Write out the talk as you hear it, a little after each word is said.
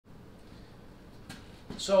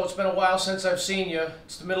So it's been a while since I've seen you.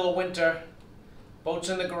 It's the middle of winter. Boat's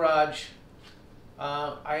in the garage.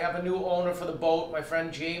 I have a new owner for the boat. My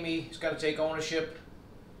friend Jamie. He's got to take ownership,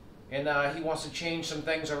 and he wants to change some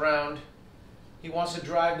things around. He wants to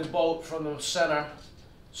drive the boat from the center.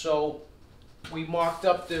 So we mocked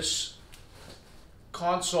up this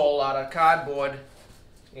console out of cardboard,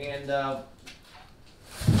 and I'm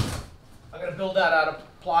going to build that out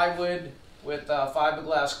of plywood with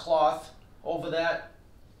fiberglass cloth over that.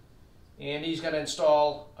 And he's going to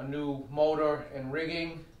install a new motor and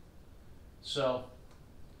rigging. So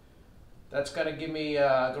that's going to give me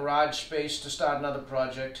garage space to start another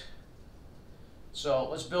project. So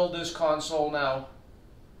let's build this console now.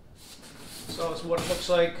 So that's what it looks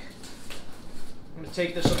like. I'm going to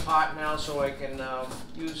take this apart now so I can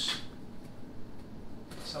use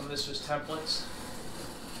some of this as templates.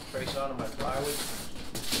 Trace onto my plywood.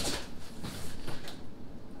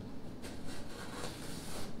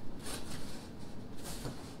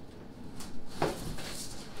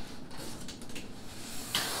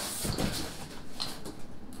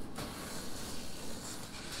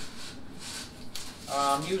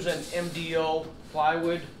 I'm using MDO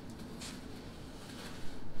plywood,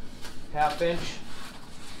 1/2 inch.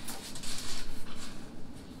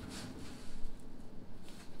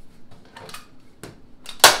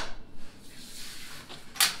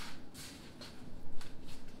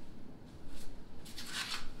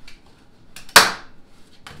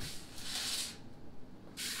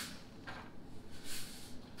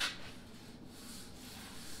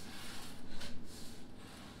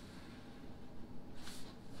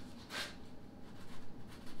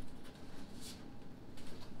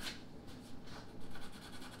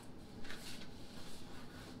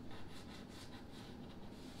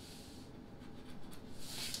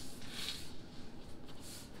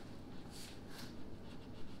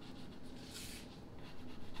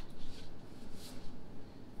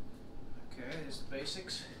 Here's the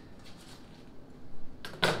basics.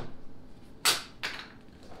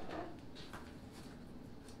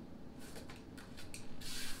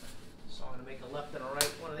 So I'm going to make a left and a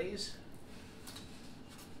right one of these.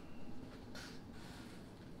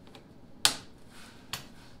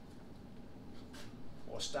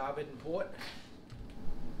 Or starboard and port.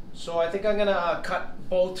 So I think I'm going to cut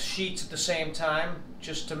both sheets at the same time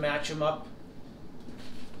just to match them up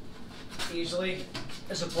easily,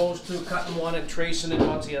 as opposed to cutting one and tracing it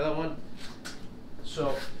onto the other one.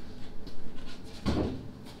 So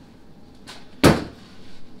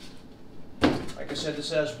like I said,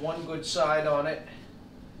 this has one good side on it,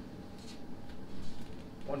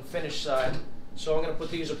 one finished side. So I'm going to put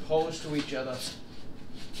these opposed to each other.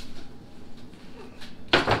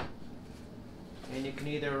 And you can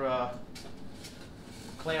either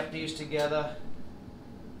clamp these together.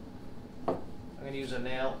 I'm going to use a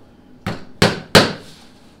nail.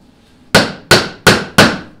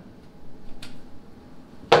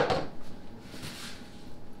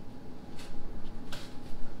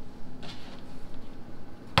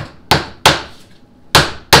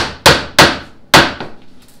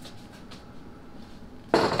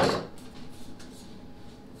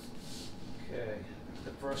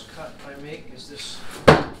 First cut I make is this.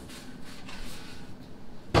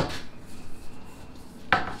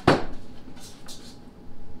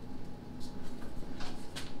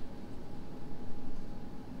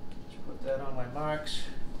 Just put that on my marks.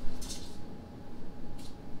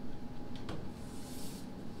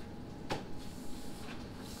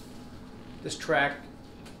 This track,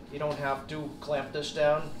 you don't have to clamp this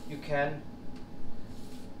down. You can,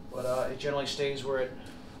 but it generally stays where it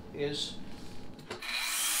is.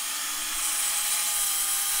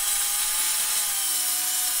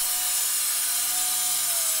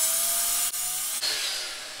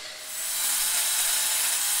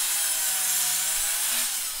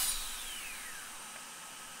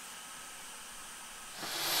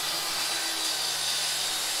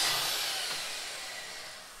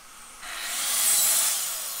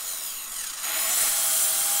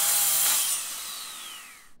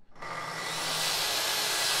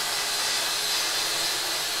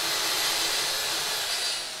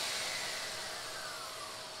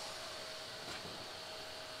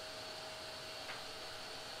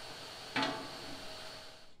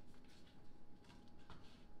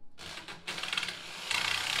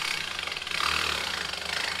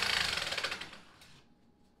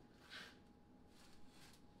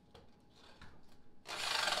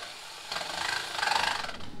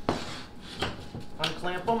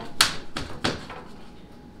 Unclamp them.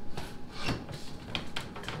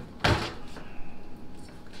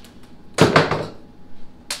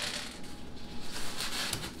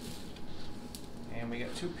 And we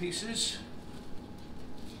got two pieces.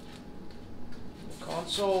 The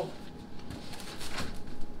console.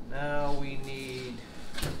 Now we need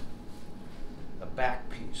the back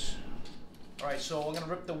piece. All right, so we're going to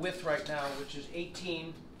rip the width right now, which is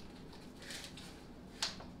 18.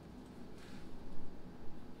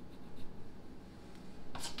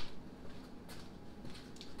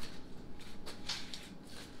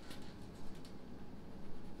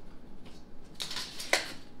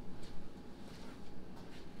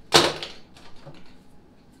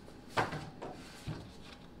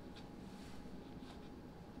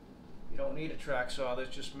 You don't need a track saw, this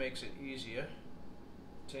just makes it easier.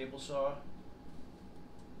 Table saw.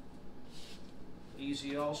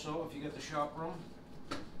 Easy also if you get the shop room.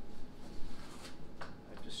 I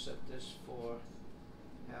just set this for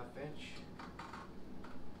 1/2 inch.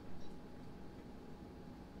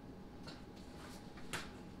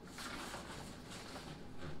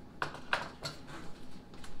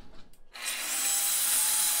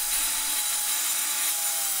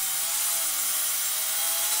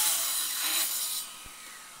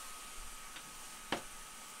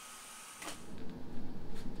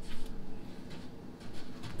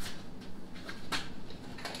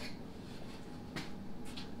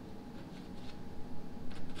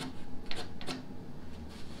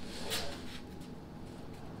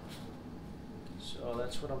 So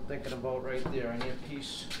that's what I'm thinking about right there. I need a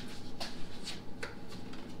piece.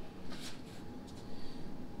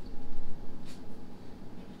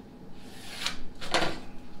 Okay,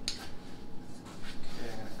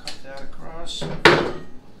 I'm going to cut that across.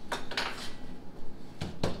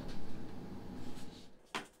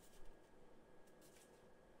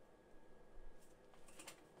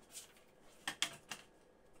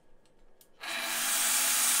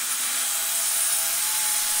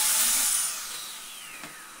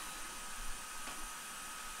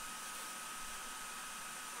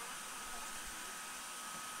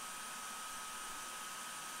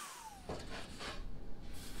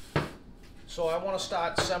 So I want to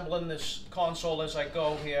start assembling this console as I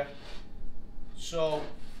go here. So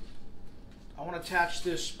I want to attach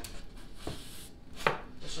this.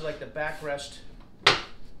 This is like the backrest.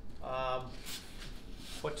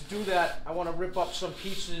 But to do that, I want to rip up some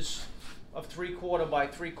pieces of 3/4 by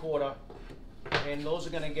 3/4, and those are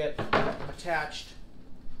going to get attached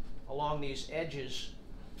along these edges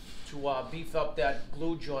to beef up that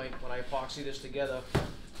glue joint when I epoxy this together.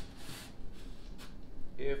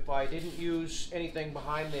 If I didn't use anything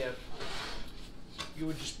behind there, you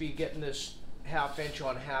would just be getting this 1/2 inch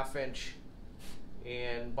on 1/2 inch,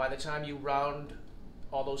 and by the time you round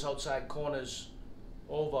all those outside corners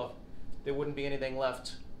over, there wouldn't be anything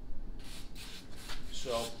left.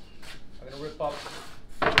 So I'm going to rip up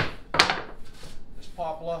this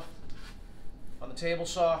poplar on the table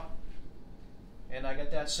saw, and I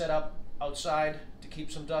got that set up outside to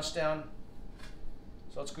keep some dust down.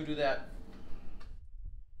 So let's go do that.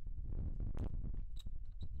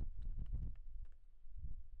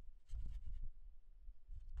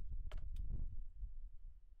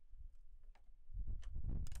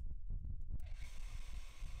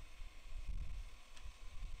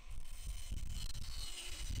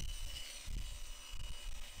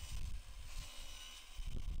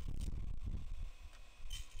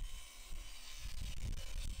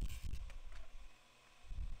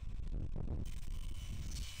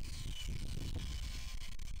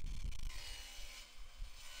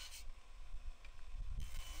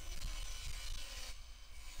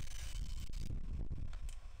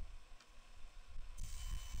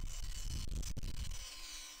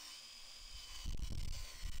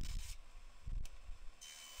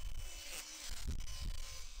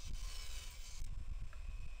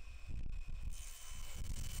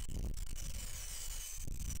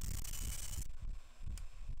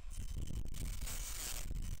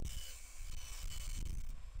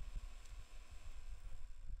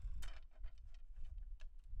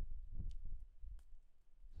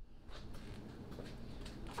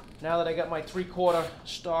 Now that I got my 3/4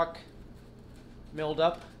 stock milled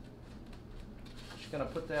up, just gonna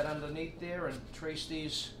put that underneath there and trace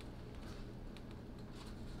these.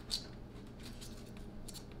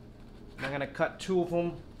 And I'm gonna cut 2 of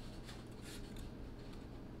them.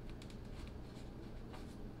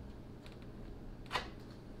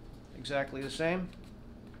 Exactly the same.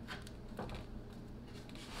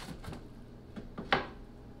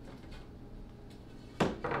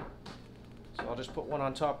 I'll just put one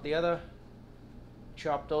on top of the other,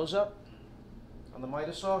 chop those up on the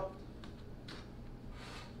miter saw,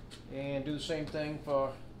 and do the same thing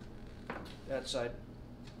for that side.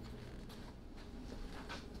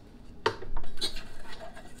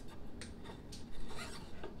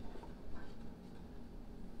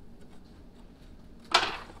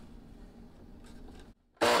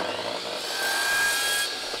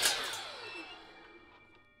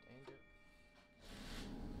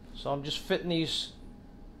 So I'm just fitting these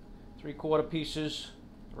 3/4 pieces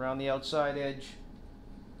around the outside edge.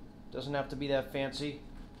 Doesn't have to be that fancy.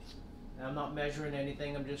 And I'm not measuring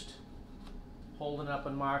anything, I'm just holding up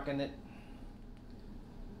and marking it.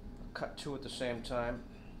 I'll cut 2 at the same time.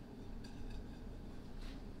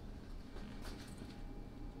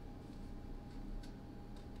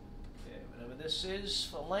 Okay, whatever this is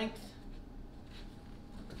for length,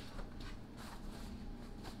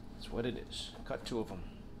 that's what it is. Cut 2 of them.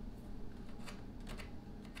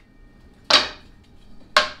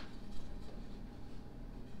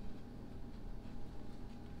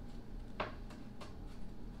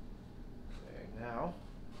 Now,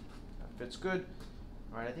 that fits good.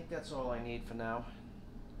 Alright, I think that's all I need for now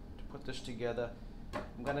to put this together.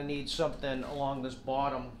 I'm going to need something along this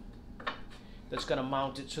bottom that's going to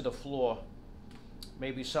mount it to the floor.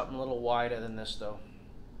 Maybe something a little wider than this though.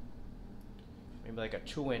 Maybe like a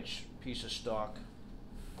 2-inch piece of stock.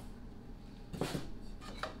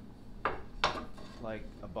 Like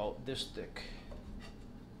about this thick.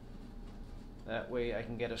 That way I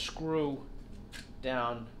can get a screw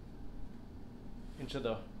down into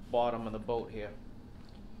the bottom of the boat here.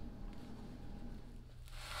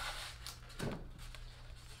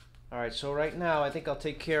 Alright, so right now I think I'll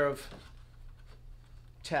take care of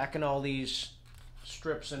tacking all these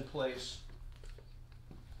strips in place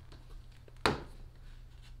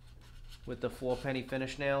with the 4-penny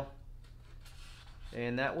finish nail.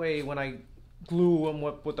 And that way when I glue them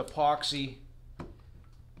with epoxy,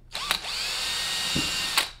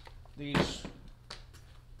 these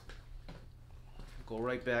go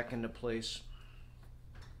right back into place.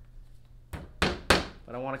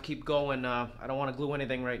 But I want to keep going. I don't want to glue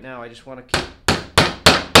anything right now. I just want to keep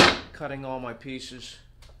cutting all my pieces.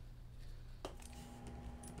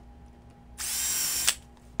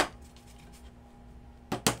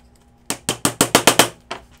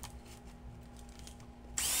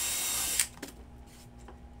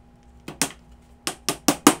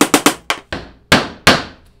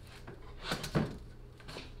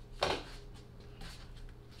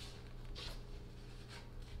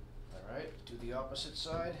 Do the opposite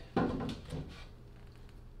side.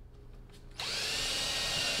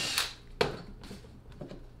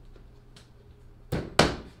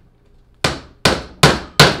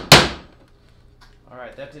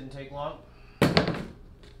 Alright, that didn't take long.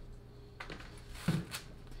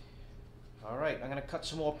 Alright, I'm going to cut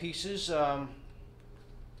some more pieces. We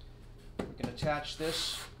can attach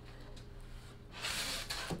this.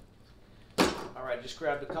 Alright, just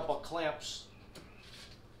grabbed a couple of clamps.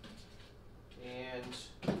 And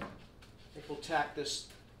I think we'll tack this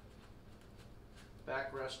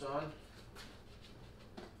backrest on.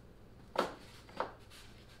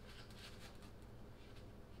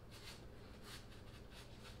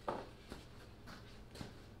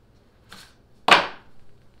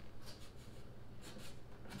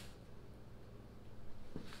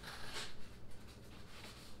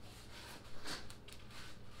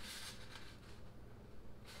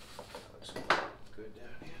 Looks good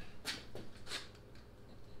down here.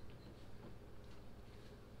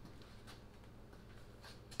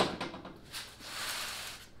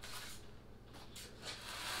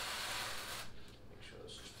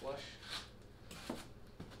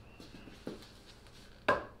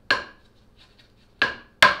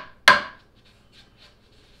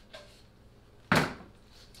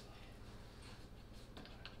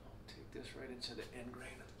 This right into the end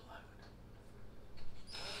grain of the plywood.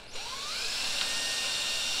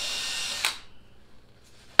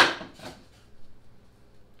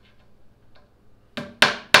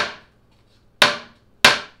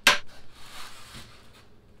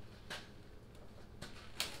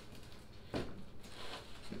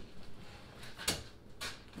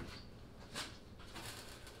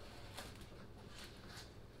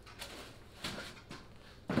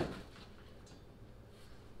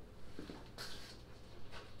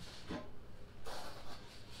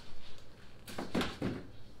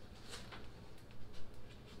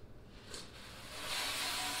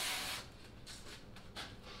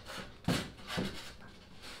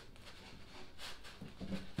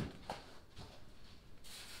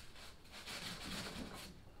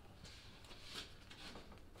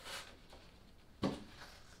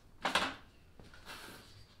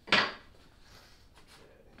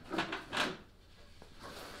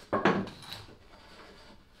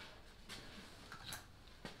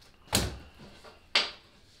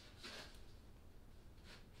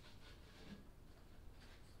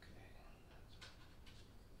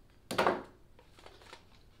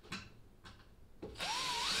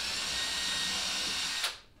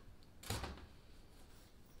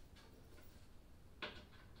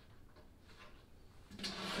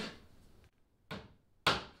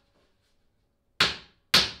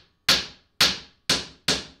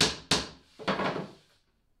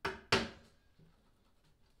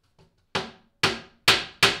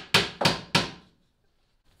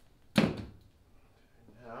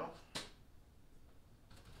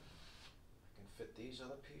 these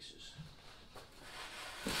other pieces.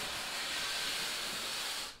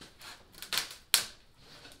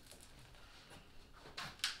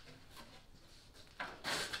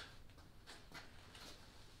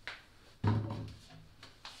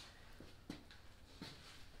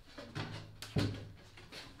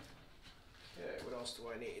 Okay, what else do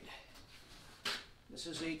I need? This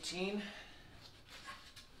is 18.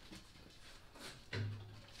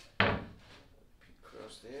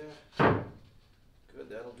 Across there. Good,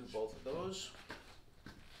 that'll do both of those.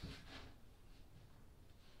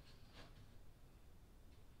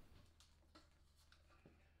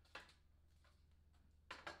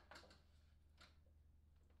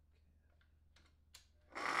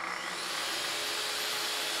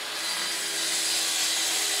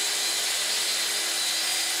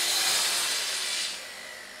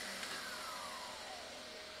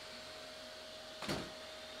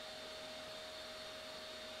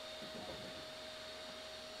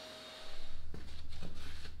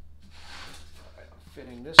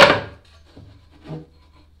 Fitting this up.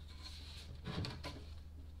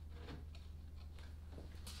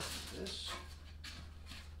 This.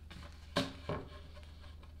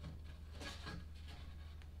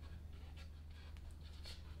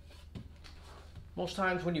 Most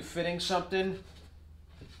times when you're fitting something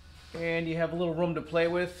and you have a little room to play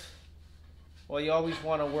with, well, you always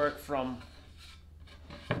want to work from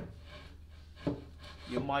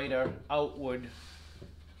your miter outward,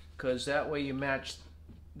 because that way you match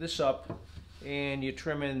this up and you're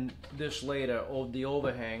trimming this later over the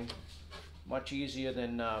overhang much easier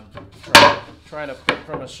than trying to fit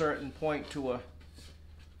from a certain point to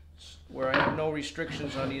where I have no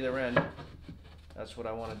restrictions on either end. That's what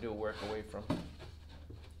I want to do, work away from.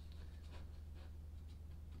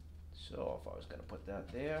 So if I was going to put that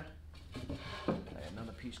there, I have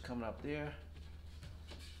another piece coming up there.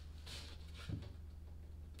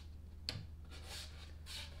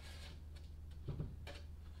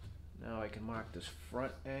 Now I can mark this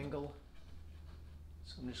front angle.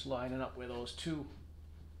 So I'm just lining up where those two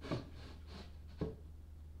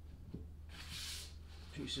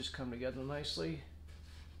pieces come together nicely.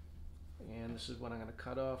 And this is what I'm going to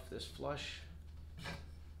cut off, this flush.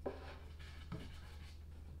 So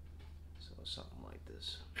something like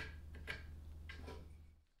this.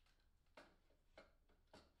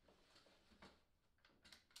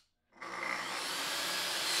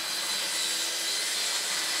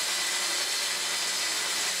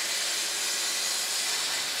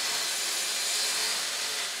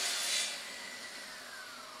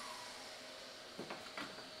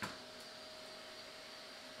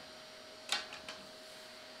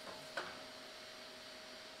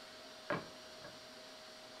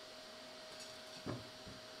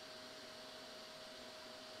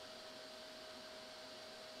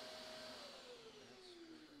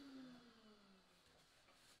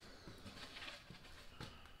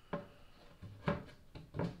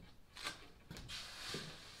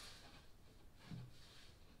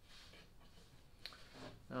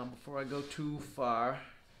 Now, before I go too far,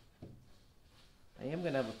 I am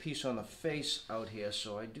going to have a piece on the face out here,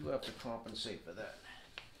 so I do have to compensate for that.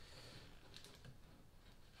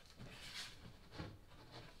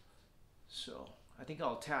 So I think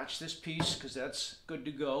I'll attach this piece because that's good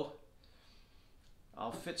to go.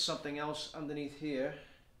 I'll fit something else underneath here.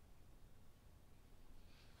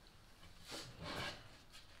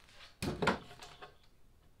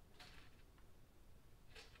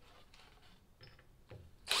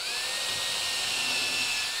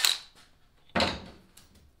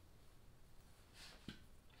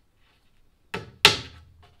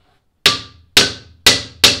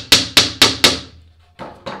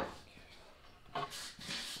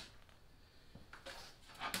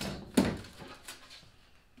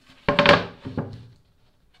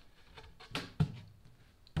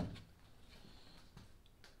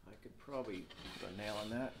 Probably put a nail in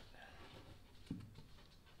that.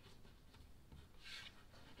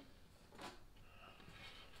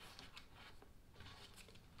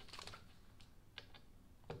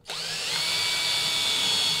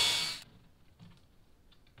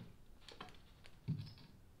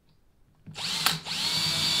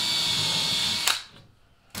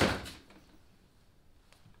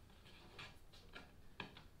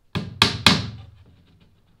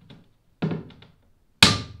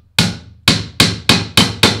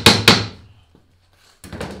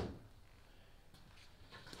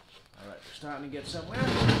 Starting to get somewhere.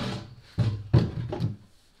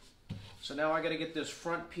 So now I got to get this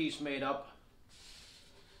front piece made up.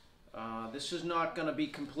 This is not going to be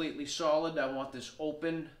completely solid. I want this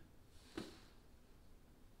open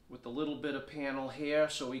with a little bit of panel here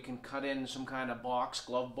so we can cut in some kind of box,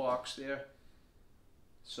 glove box there.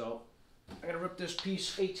 So I'm going to rip this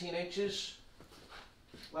piece 18 inches,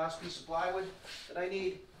 last piece of plywood that I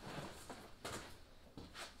need.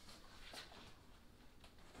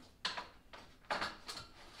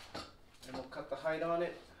 And we'll cut the height on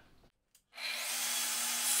it.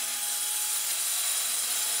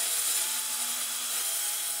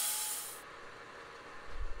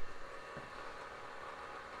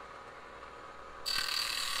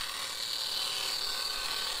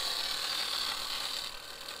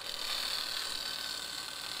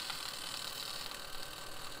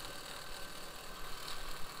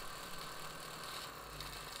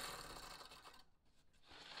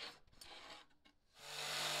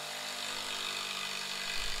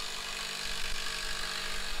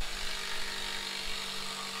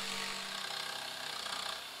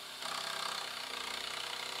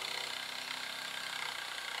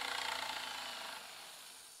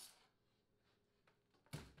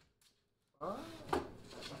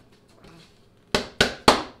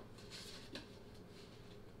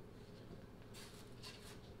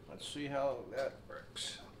 Let's see how that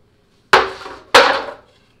works. Alright,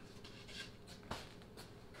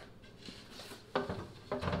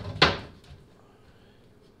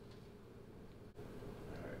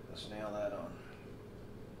 let's nail that on.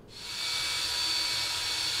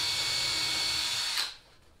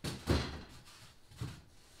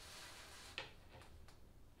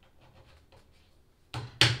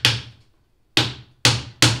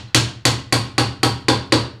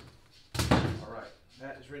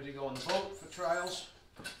 That is ready to go on the boat for trials.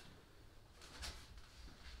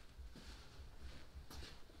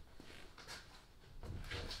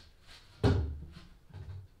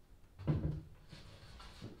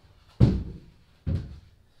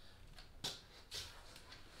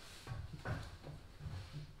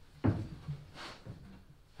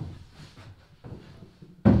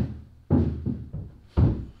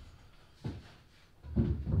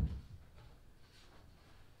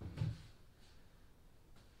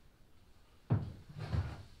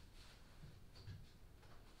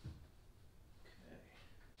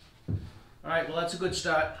 Alright, well that's a good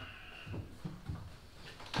start.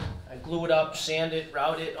 I glue it up, sand it,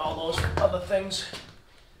 route it, all those other things.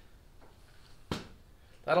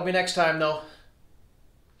 That'll be next time though.